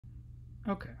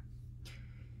Okay.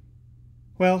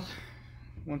 Well,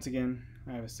 once again,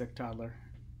 I have a sick toddler.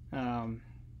 Um,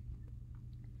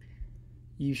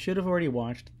 you should have already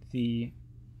watched the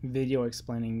video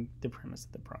explaining the premise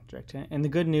of the project. And the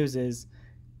good news is,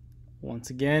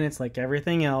 once again, it's like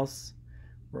everything else.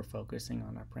 We're focusing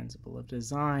on our principle of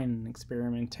design and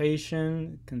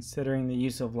experimentation, considering the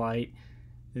use of light.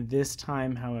 This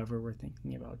time, however, we're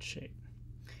thinking about shape.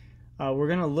 We're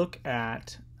going to look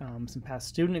at some past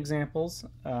student examples.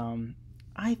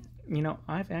 I've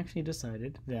actually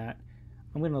decided that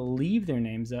I'm going to leave their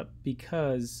names up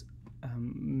because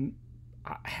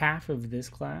half of this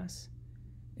class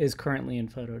is currently in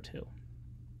Photo 2.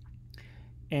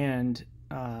 And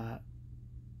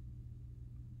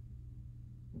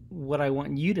what I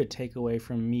want you to take away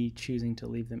from me choosing to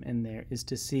leave them in there is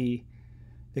to see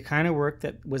the kind of work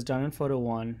that was done in Photo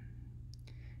 1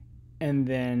 and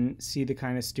then see the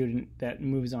kind of student that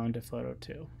moves on to Photo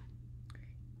 2.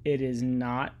 It is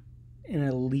not an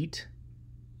elite,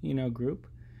 group.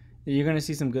 You're going to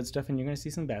see some good stuff and you're going to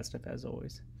see some bad stuff as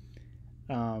always.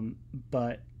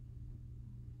 But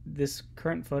this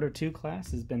current Photo 2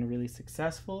 class has been really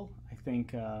successful. I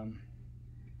think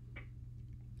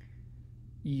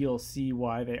you'll see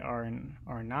why they are and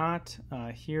are not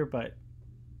here, but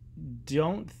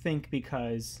don't think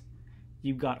because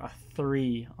you got a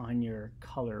 3 on your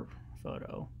color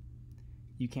photo,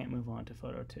 you can't move on to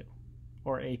Photo 2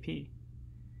 or AP.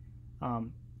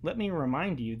 Let me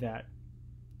remind you that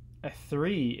a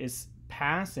 3 is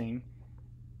passing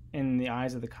in the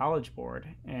eyes of the College Board,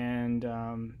 and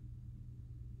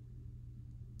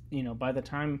by the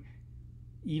time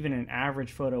even an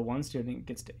average Photo 1 student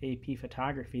gets to AP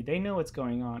photography, they know what's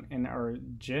going on and are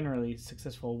generally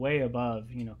successful way above,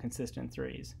 consistent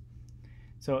 3s.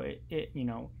 So a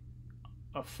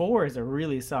 4 is a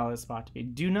really solid spot to be.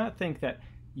 Do not think that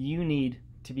you need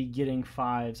to be getting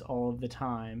 5s all of the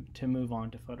time to move on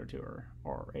to Photo 2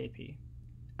 or AP.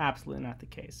 Absolutely not the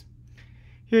case.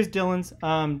 Here's Dylan's.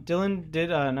 Dylan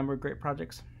did a number of great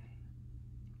projects.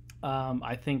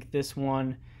 I think this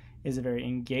one is a very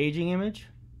engaging image.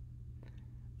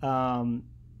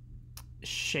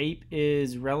 Shape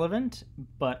is relevant,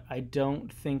 but I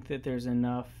don't think that there's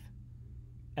enough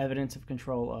evidence of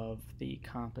control of the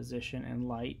composition and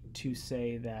light to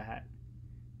say that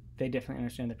they definitely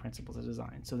understand the principles of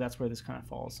design. So that's where this kind of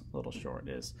falls a little short,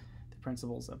 is the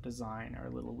principles of design are a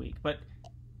little weak. But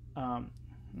am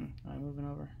I moving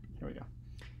over? Here we go.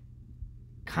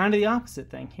 Kind of the opposite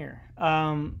thing here.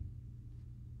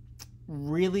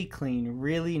 Really clean,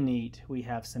 really neat. We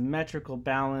have symmetrical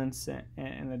balance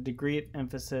and a degree of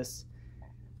emphasis,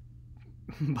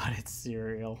 but it's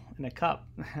cereal in a cup.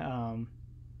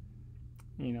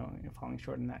 Falling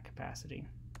short in that capacity.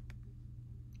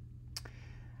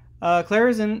 Claire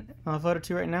is in Photo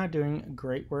 2 right now, doing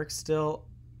great work still.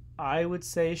 I would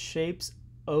say shape's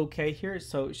okay here.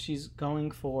 So she's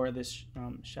going for this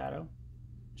shadow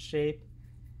shape.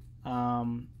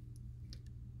 The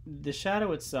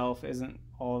shadow itself isn't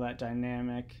all that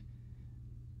dynamic,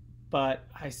 but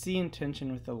I see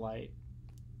intention with the light.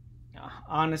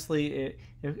 Honestly,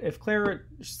 if Claire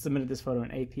submitted this photo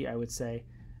in AP, I would say,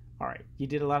 all right, you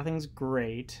did a lot of things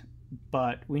great,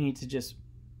 but we need to just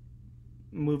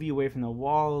move you away from the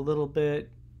wall a little bit,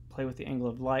 play with the angle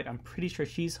of light. I'm pretty sure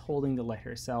she's holding the light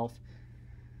herself.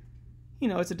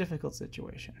 It's a difficult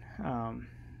situation.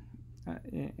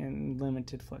 And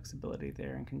limited flexibility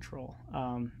there and control.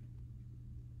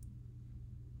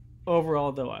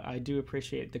 Overall, though, I do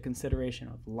appreciate the consideration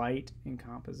of light and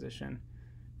composition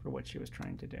for what she was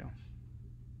trying to do.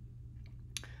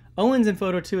 Owen's in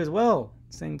Photo 2 as well,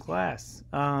 same class.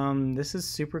 This is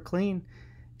super clean.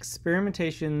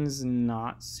 Experimentation's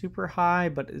not super high,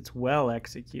 but it's well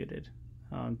executed.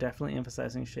 Definitely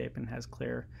emphasizing shape and has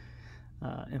clear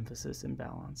emphasis and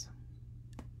balance.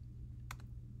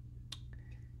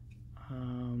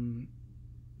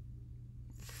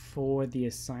 For the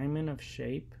assignment of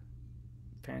shape,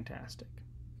 fantastic.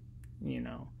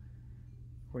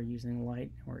 We're using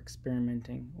light, we're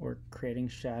experimenting, we're creating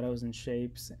shadows and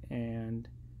shapes, and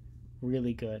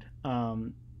really good.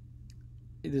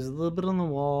 There's a little bit on the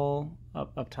wall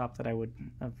up top that I would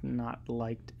have not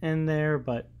liked in there,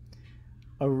 but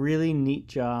a really neat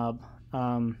job.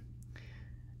 I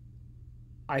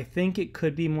think it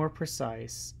could be more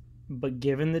precise, but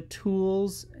given the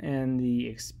tools and the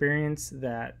experience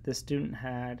that the student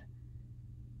had,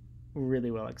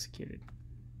 really well executed.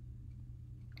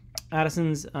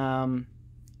 Addison's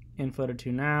in Photo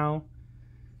 2 now.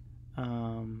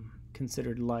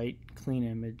 Considered light, clean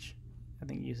image. I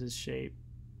think uses shape.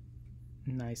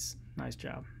 Nice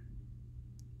job.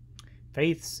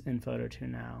 Faith's in Photo 2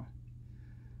 now.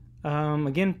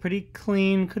 Again, pretty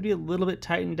clean. Could be a little bit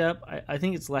tightened up. I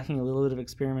think it's lacking a little bit of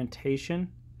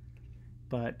experimentation,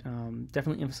 but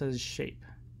definitely emphasizes shape.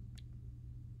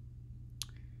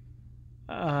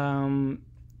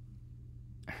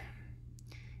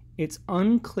 It's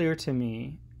unclear to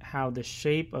me how the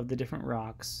shape of the different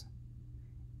rocks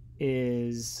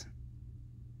is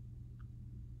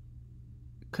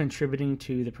contributing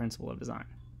to the principle of design.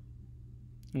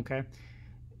 Okay,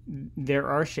 there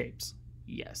are shapes,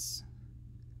 yes.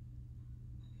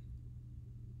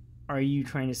 Are you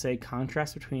trying to say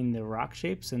contrast between the rock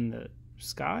shapes and the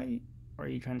sky? Or are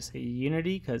you trying to say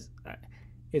unity? Because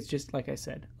it's just, like I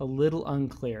said, a little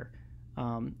unclear.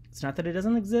 It's not that it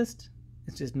doesn't exist,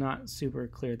 it's just not super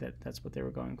clear that that's what they were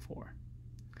going for.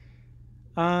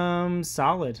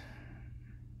 Solid.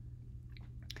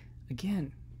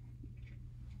 Again,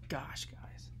 gosh,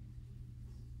 guys.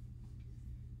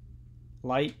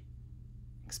 Light,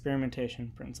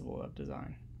 experimentation, principle of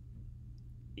design.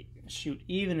 Shoot,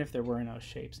 even if there were no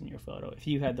shapes in your photo, if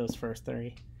you had those first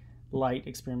three, light,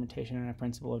 experimentation, and a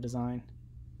principle of design.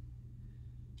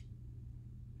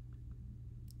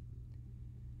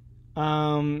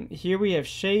 Here we have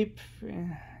shape,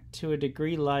 to a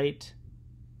degree light.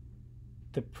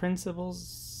 The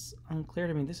principles, unclear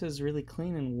to me. This is really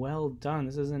clean and well done.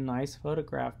 This is a nice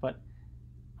photograph, but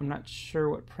I'm not sure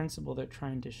what principle they're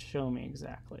trying to show me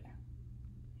exactly.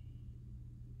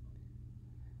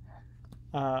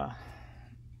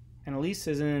 Annalise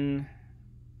is in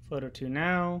photo 2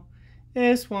 now.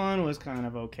 This one was kind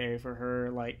of okay for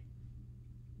her. Like,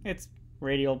 it's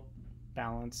radial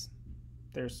balance.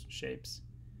 There's shapes.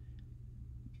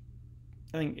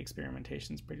 I think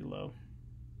experimentation's pretty low,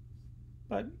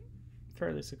 but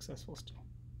fairly successful still.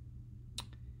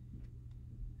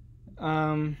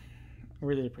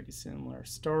 Really pretty similar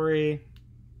story,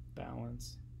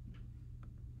 balance.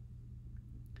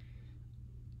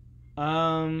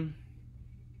 I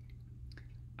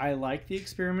like the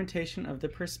experimentation of the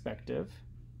perspective,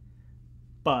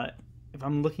 but if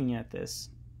I'm looking at this,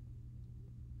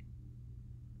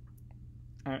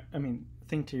 I mean,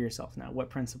 think to yourself now, what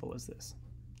principle is this?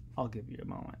 I'll give you a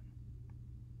moment.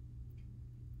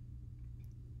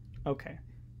 Okay,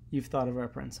 you've thought of our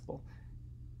principle.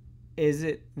 Is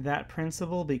it that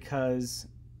principle because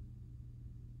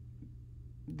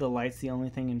the light's the only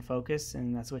thing in focus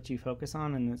and that's what you focus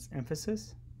on and it's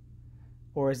emphasis?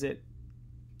 Or is it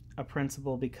a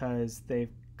principle because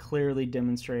they've clearly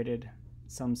demonstrated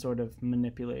some sort of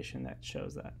manipulation that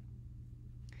shows that?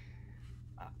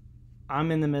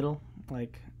 I'm in the middle.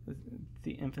 Like,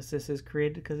 the emphasis is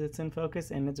created because it's in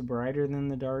focus and it's brighter than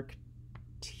the dark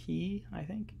tea, I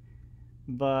think.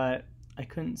 But I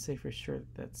couldn't say for sure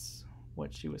that's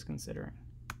what she was considering.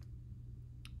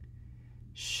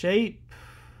 Shape,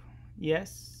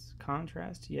 yes.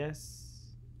 Contrast, yes.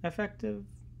 Effective,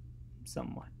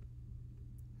 somewhat.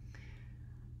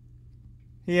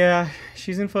 Yeah,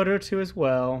 she's in photo 2 as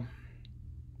well.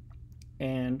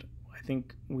 And I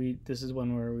think this is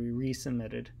one where we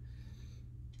resubmitted.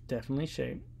 Definitely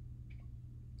shape.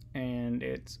 And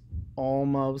it's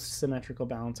almost symmetrical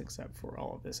balance except for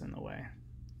all of this in the way.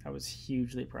 That was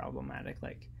hugely problematic.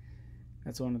 Like,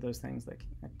 that's one of those things like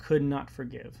I could not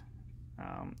forgive.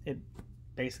 It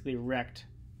basically wrecked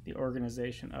the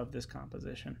organization of this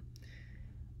composition.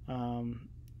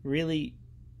 Really,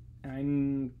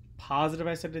 I'm positive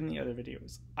I said it in the other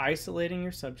videos, isolating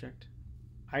your subject,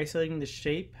 isolating the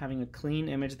shape, having a clean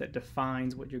image that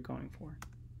defines what you're going for.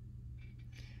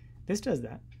 This does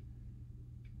that.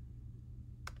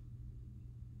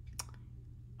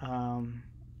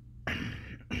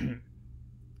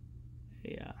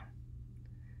 Yeah,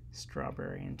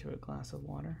 strawberry into a glass of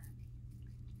water.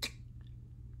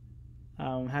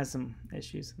 Has some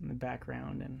issues in the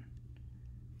background and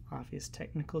obvious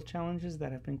technical challenges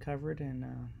that have been covered in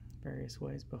various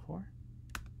ways before.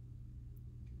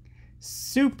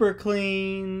 Super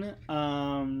clean,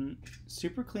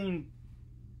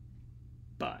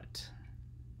 but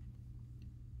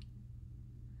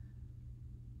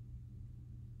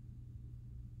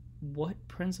what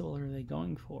principle are they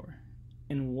going for?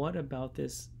 And what about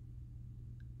this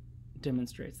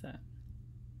demonstrates that?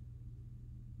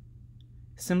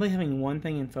 Simply having one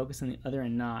thing in focus and the other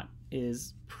and not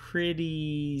is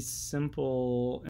pretty simple